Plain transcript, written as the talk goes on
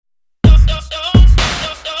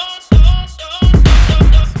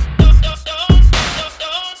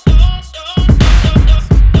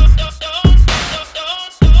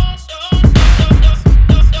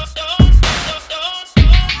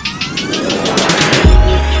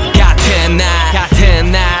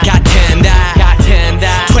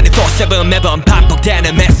매번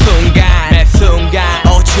반복되는 매 순간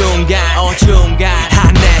어중간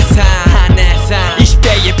한해상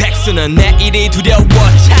 20대의 백수는 내일이 두려워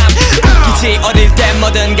참 웃기지. 어릴 때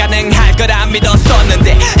뭐든 가능할 거라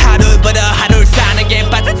믿었었는데 하루보다 하루를 사는 게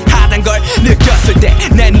빠듯하단 걸 느꼈을 때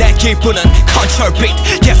내 기분은 컨트롤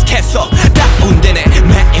비트 계속해서 다운되네.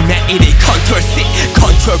 매일매일이 컨트롤 C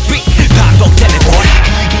컨트롤 B 반복되네 boy.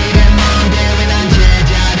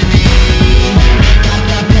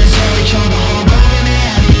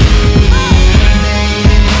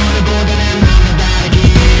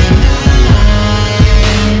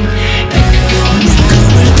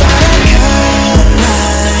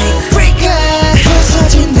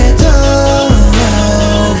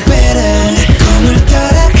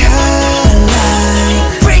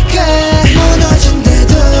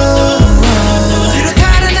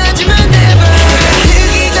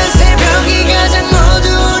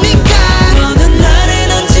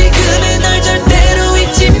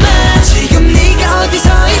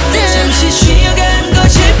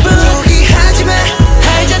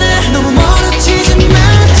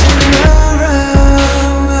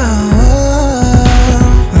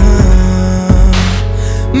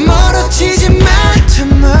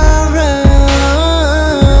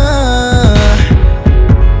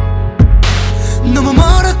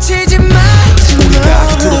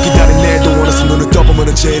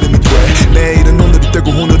 내일은 오늘이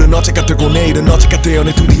되고 오늘은 어제가 되고 내일은 어제가 되어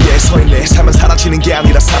내 둘이에 서있네. 삶은 사라지는 게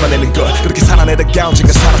아니라 살아내는 것. 그렇게 살아내다가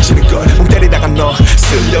언젠가 사라지는 걸. 멍 때리다가 너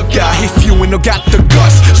쓸려가. If you ain't no got the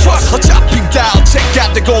guts Trust 어차피 다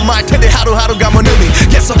어제가 되고 말 텐데 하루하루가 뭔 의미.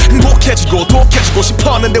 계속 행복해지고 독해지고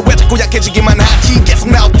싶었는데 왜 자꾸 약해지기만 하지. 계속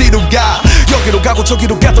나 어디로 가. 여기로 가고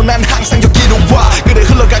저기로 가도 난 항상 여기로 와. 그래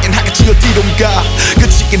흘러가긴 하겠지 어디론가.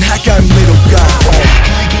 그치긴 할까 의미로 가.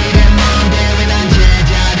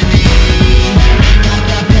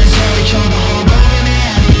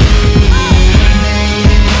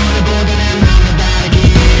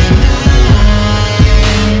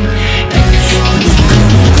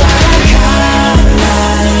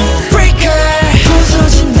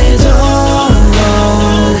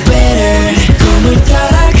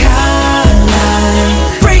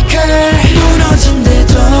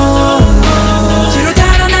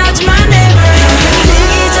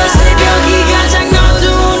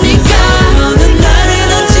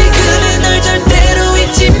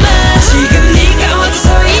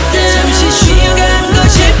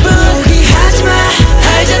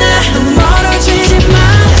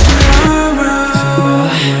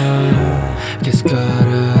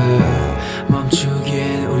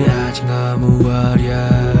 멈추기엔 우리 아직 너무 어려.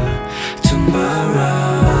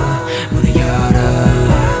 Tomorrow 문을 열어.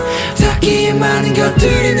 닿기에 많은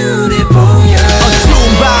것들이 눈에 보여.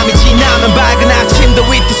 어두운 밤이 지나면 밝은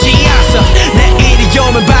아침도 있듯이 알았어. 내일이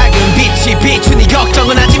오면 밝은 빛이 비추니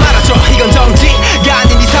걱정은 하지 말아줘. 이건 정지가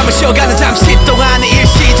아닌 네 삶을 쉬어가는 잠시 동안의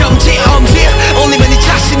일시정지. 올리면 네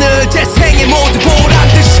자신을 재생에 모두 보란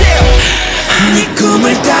듯이 네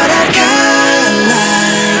꿈을 따라가.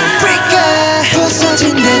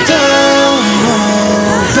 부서진데도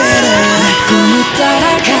better 꿈을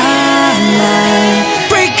따라가.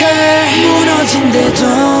 Breaker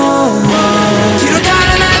무너진데도